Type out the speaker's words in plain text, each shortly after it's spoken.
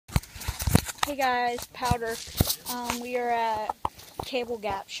Hey guys, Powder. We are at Cable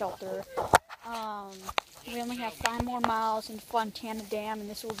Gap Shelter. We only have 5 more miles into Fontana Dam, and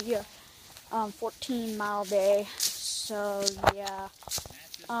this will be a 14-mile day. So yeah,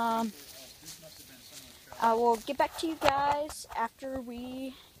 I will get back to you guys after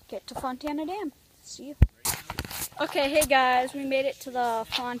we get to Fontana Dam. See you. Okay, hey guys, we made it to the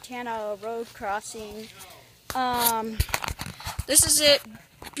Fontana road crossing. This is it.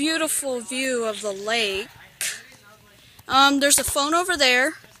 Beautiful view of the lake. There's a phone over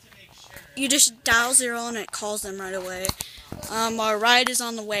there. You just dial 0 and it calls them right away. Our ride is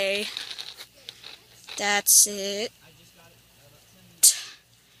on the way. That's it.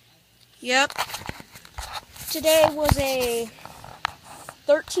 Yep. Today was a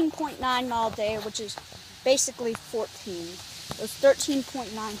 13.9 mile day, which is basically 14. It was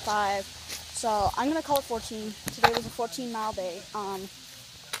 13.95. So I'm gonna call it 14. Today was a 14-mile day.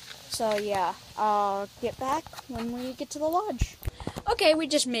 So yeah, I'll get back when we get to the lodge. Okay, we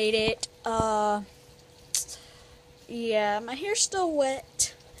just made it. Yeah, my hair's still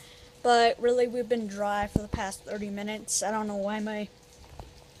wet, but really we've been dry for the past 30 minutes. I don't know why my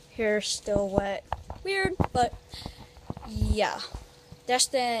hair's still wet. Weird, but yeah. That's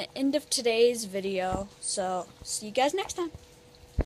the end of today's video. So, see you guys next time.